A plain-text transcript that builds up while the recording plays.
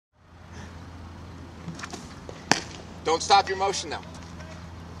Don't stop your motion now.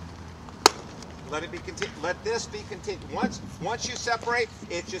 Let it be let this be continuous. Once you separate,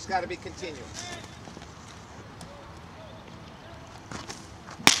 it's just got to be continuous.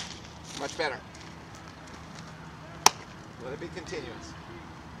 Much better. Let it be continuous.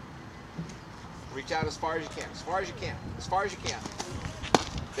 Reach out as far as you can. As far as you can. As far as you can.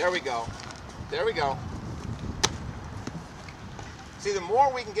 There we go. There we go. See, the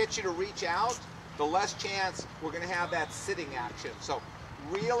more we can get you to reach out, the less chance we're going to have that sitting action. So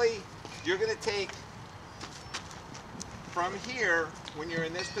really, you're going to take from here, when you're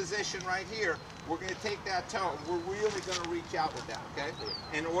in this position right here, we're going to take that toe and we're really going to reach out with that, okay?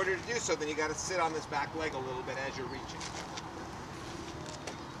 In order to do so, then you got to sit on this back leg a little bit as you're reaching.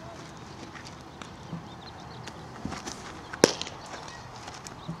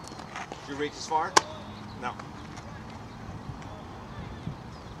 You reach as far? No.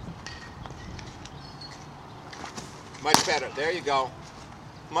 Much better. There you go.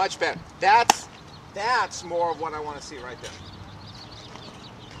 Much better. That's more of what I want to see right there.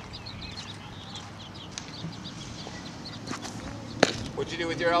 What'd you do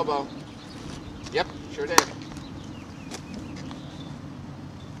with your elbow? Yep, sure did.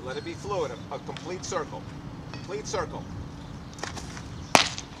 Let it be fluid. A complete circle. Complete circle.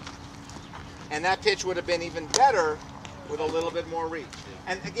 And that pitch would have been even better with a little bit more reach.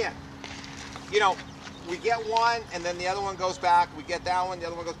 And again, you know, we get one and then the other one goes back. We get that one, the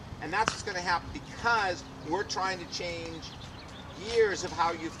other one goes, and that's what's going to happen because we're trying to change years of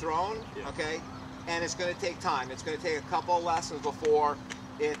how you've thrown, okay? And it's going to take time. It's going to take a couple of lessons before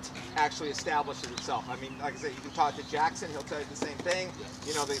it actually establishes itself. I mean, like I said, you can talk to Jackson, he'll tell you the same thing.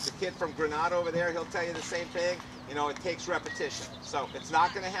 You know, the kid from Granada over there, he'll tell you the same thing. You know, it takes repetition. So it's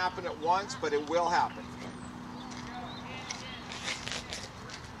not going to happen at once, but it will happen.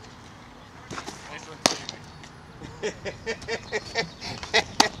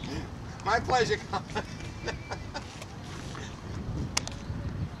 My pleasure.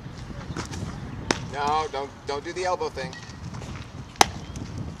 No, don't do the elbow thing.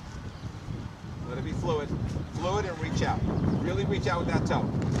 Let it be fluid. Fluid and reach out. Really reach out with that toe.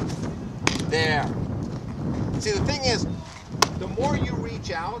 There. See, the thing is, the more you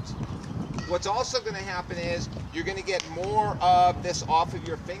reach out, what's also going to happen is you're going to get more of this off of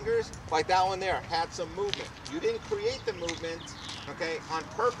your fingers, like that one there had some movement. You didn't create the movement, okay, on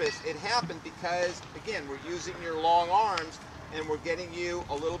purpose. It happened because, again, we're using your long arms and we're getting you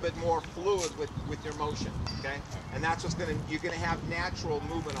a little bit more fluid with your motion, okay? And that's what's going to, you're going to have natural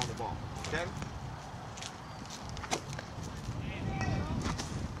movement on the ball, okay?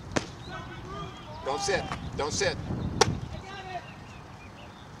 Don't sit. Don't sit.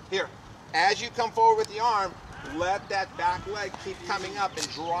 Here, as you come forward with the arm, let that back leg keep coming up and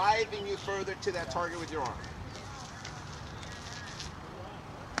driving you further to that target with your arm.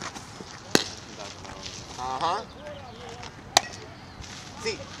 Uh-huh.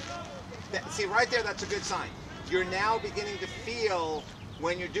 See, right there, that's a good sign. You're now beginning to feel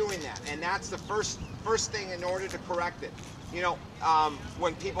when you're doing that, and that's the first thing in order to correct it. You know,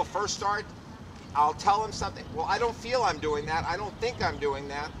 when people first start, I'll tell them something. Well, I don't feel I'm doing that. I don't think I'm doing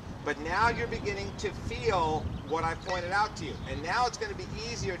that. But now you're beginning to feel what I pointed out to you. And now it's going to be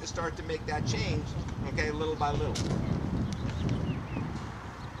easier to start to make that change, okay, little by little.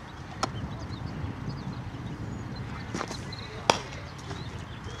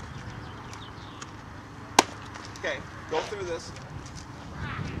 Okay, go through this.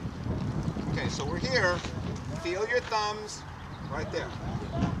 Okay, so we're here. Feel your thumbs right there.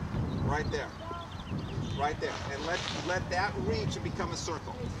 Right there. Right there. And let that reach and become a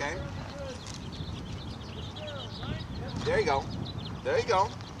circle, okay? There you go. There you go.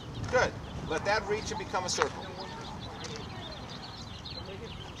 Good. Let that reach and become a circle.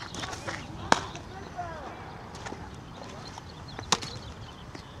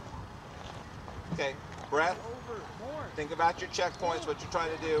 Okay, breath. Think about your checkpoints, what you're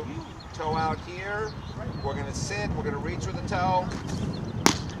trying to do. Toe out here. We're going to sit. We're going to reach with the toe.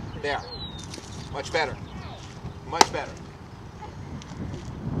 There. Much better. Much better.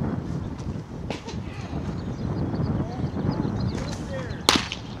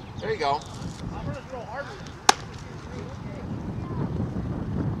 There you go.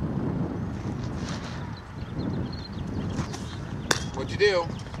 What'd you do?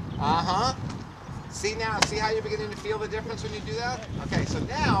 Uh-huh. See now, see how you're beginning to feel the difference when you do that? Okay, so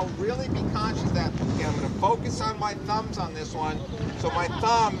now really be conscious that, okay, I'm going to focus on my thumbs on this one, so my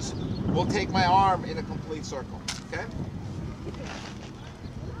thumbs will take my arm in a complete circle, okay?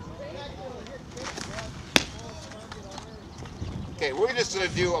 Okay, we're just going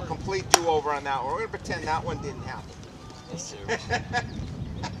to do a complete do-over on that one. We're going to pretend that one didn't happen. That's serious.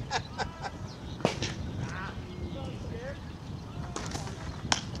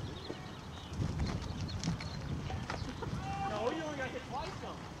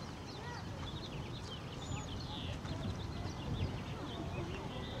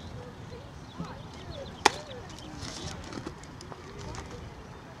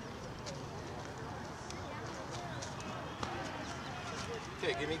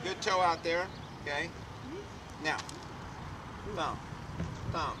 Okay, give me a good toe out there. Okay. Now, thumb,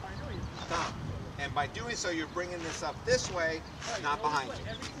 thumb, thumb. And by doing so, you're bringing this up this way, not behind you.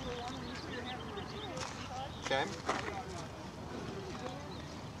 Okay.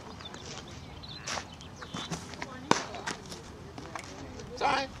 It's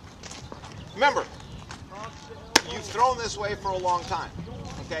all right. Remember, you've thrown this way for a long time.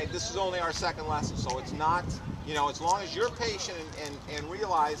 Okay, this is only our second lesson, so it's not, you know, as long as you're patient and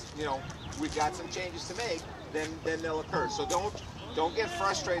realize, you know, we've got some changes to make, then they'll occur. So don't get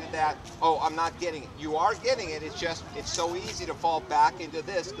frustrated that, oh, I'm not getting it. You are getting it. It's just, it's so easy to fall back into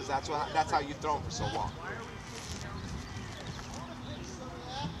this because that's how you've thrown for so long.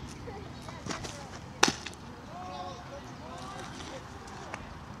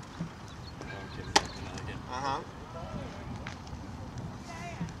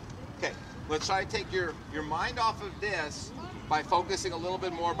 Okay, let's try to take your mind off of this by focusing a little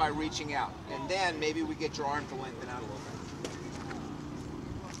bit more by reaching out. And then maybe we get your arm to lengthen out a little bit.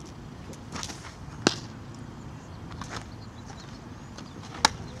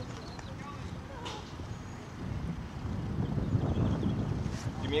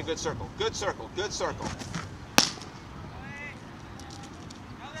 Give me a good circle. Good circle. Good circle.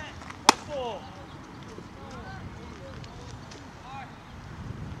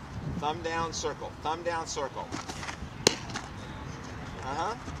 Thumb down, circle. Thumb down, circle.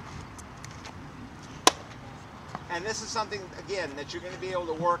 And this is something, again, that you're going to be able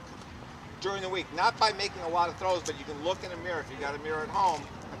to work during the week. Not by making a lot of throws, but you can look in a mirror. If you've got a mirror at home,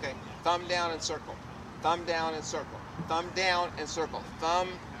 okay, thumb down and circle. Thumb down and circle. Thumb down and circle. Thumb,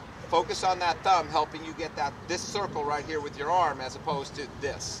 focus on that thumb, helping you get this circle right here with your arm as opposed to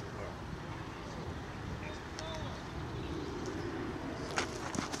this.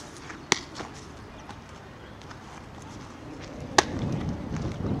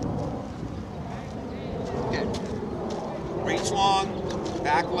 Reach long,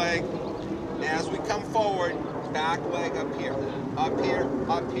 back leg. As we come forward, back leg up here. Up here,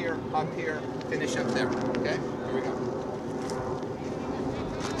 up here, up here. Finish up there. Okay? Here we go.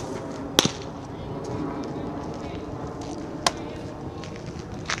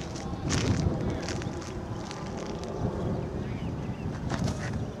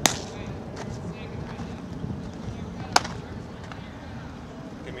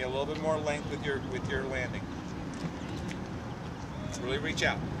 Give me a little bit more length with your landing. Really reach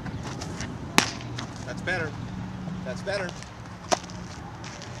out. That's better. That's better.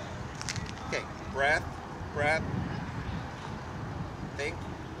 Okay, breath, breath. Think.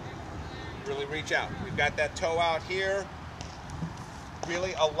 Really reach out. We've got that toe out here.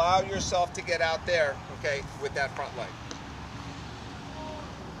 Really allow yourself to get out there, okay, with that front leg.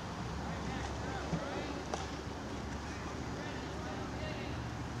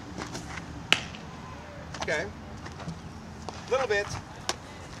 Okay. Little bit.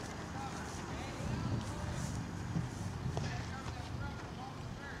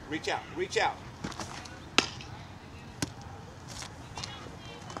 Reach out, reach out.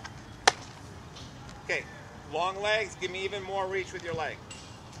 Okay, long legs, give me even more reach with your leg.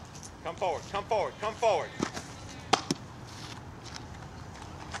 Come forward, come forward, come forward.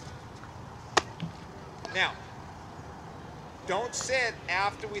 Now, don't sit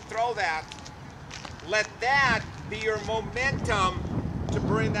after we throw that. Let that be your momentum to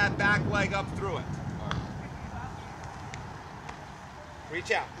bring that back leg up through it.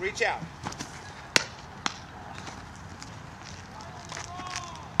 Reach out, reach out.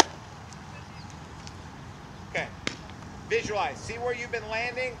 Okay, visualize, see where you've been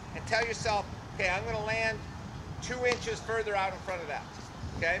landing and tell yourself, okay, I'm gonna land 2 inches further out in front of that,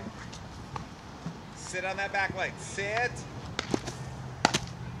 okay? Sit on that back leg, sit,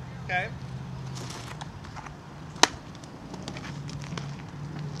 okay?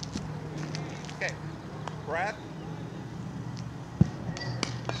 Okay, breath.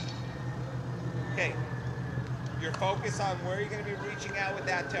 Okay, your focus on where you're going to be reaching out with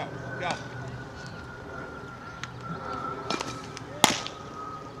that toe. Go.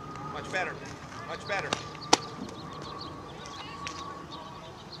 Much better, much better.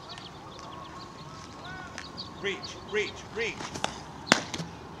 Reach, reach, reach.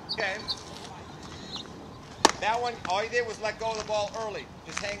 Okay. That one, all you did was let go of the ball early.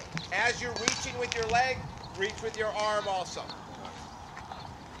 Just hang, as you're reaching with your leg, reach with your arm also.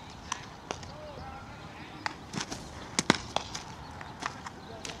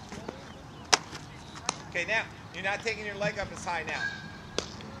 Okay, now, you're not taking your leg up as high now.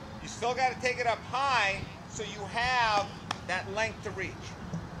 You still got to take it up high so you have that length to reach.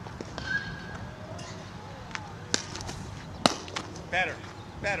 Better,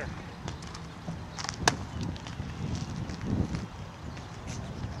 better.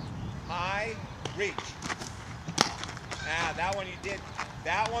 High, reach. Ah, that one you did.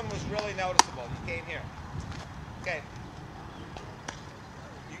 That one was really noticeable. You came here. Okay.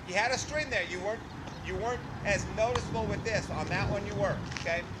 You had a string there. You weren't as noticeable with this. On that one you were.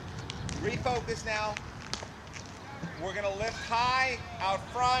 Okay. Refocus now. We're gonna lift high out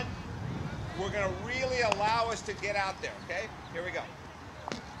front. We're gonna really allow us to get out there. Okay. Here we go.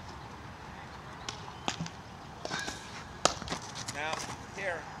 Now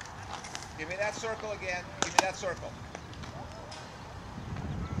here. Give me that circle again. Give me that circle.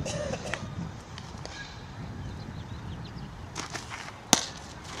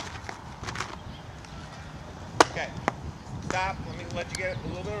 Okay. Stop. Let me let you get a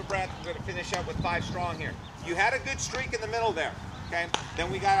little bit of breath. We're going to finish up with 5 strong here. You had a good streak in the middle there. Okay.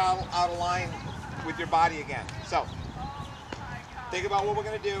 Then we got out of line with your body again. So think about what we're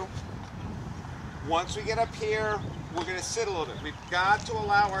going to do. Once we get up here, we're going to sit a little bit. We've got to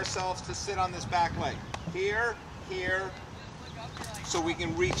allow ourselves to sit on this back leg. Here, here, so we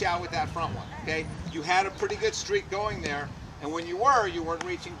can reach out with that front one, okay? You had a pretty good streak going there, and when you weren't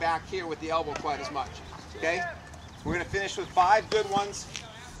reaching back here with the elbow quite as much, okay? We're going to finish with 5 good ones.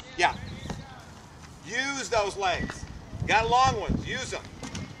 Yeah. Use those legs. Got long ones, use them.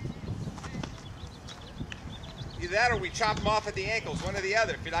 Either that or we chop them off at the ankles, one or the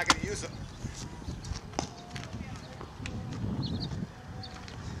other, if you're not going to use them.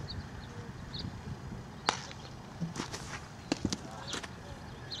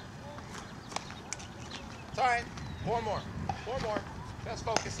 All right, 4 more, 4 more. Just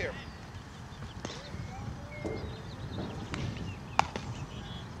focus here.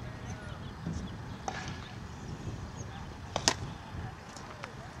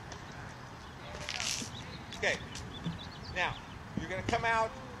 Okay, now you're gonna come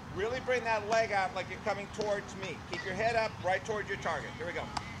out, really bring that leg out like you're coming towards me. Keep your head up right towards your target. Here we go.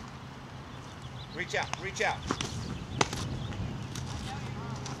 Reach out, reach out.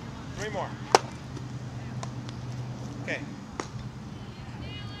 3 more. Okay.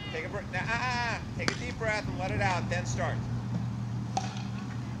 Take a breath. Now, take a deep breath and let it out. Then start.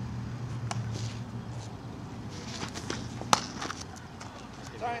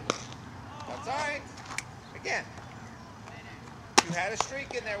 That's all right. That's all right. Again, you had a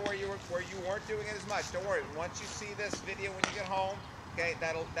streak in there where you weren't doing it as much. Don't worry. Once you see this video when you get home, okay,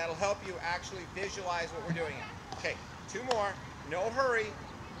 that'll help you actually visualize what we're doing. Okay. 2 more. No hurry.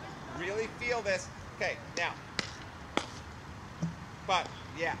 Really feel this. Okay. Now. But,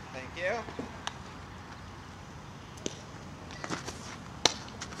 yeah, thank you.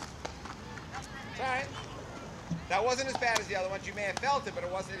 It's all right. That wasn't as bad as the other ones. You may have felt it, but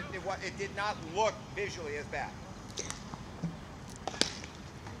it did not look visually as bad.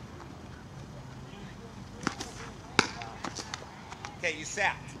 Okay, you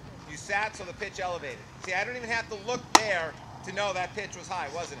sat. You sat so the pitch elevated. See, I don't even have to look there to know that pitch was high,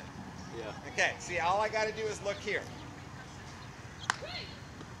 wasn't it? Yeah. Okay, see, all I got to do is look here.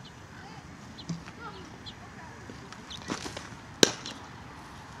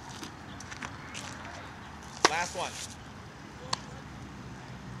 Last one.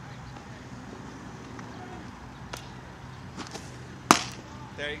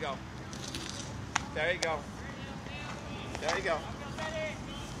 There you go. There you go. There you go.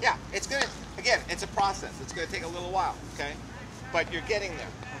 Yeah, it's gonna, again, it's a process. It's gonna take a little while, okay? But you're getting there,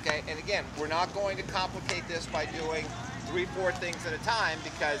 okay? And again, we're not going to complicate this by doing 3, 4 things at a time,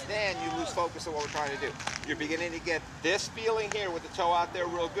 because then you lose focus on what we're trying to do. You're beginning to get this feeling here with the toe out there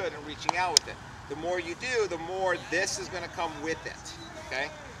real good and reaching out with it. The more you do, the more this is going to come with it, okay?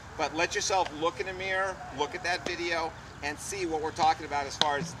 But let yourself look in the mirror, look at that video, and see what we're talking about as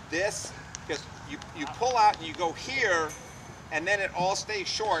far as this, because you pull out and you go here, and then it all stays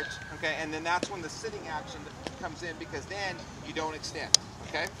short, okay? And then that's when the sitting action comes in, because then you don't extend,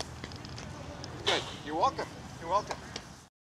 okay? Good. You're welcome. You're welcome.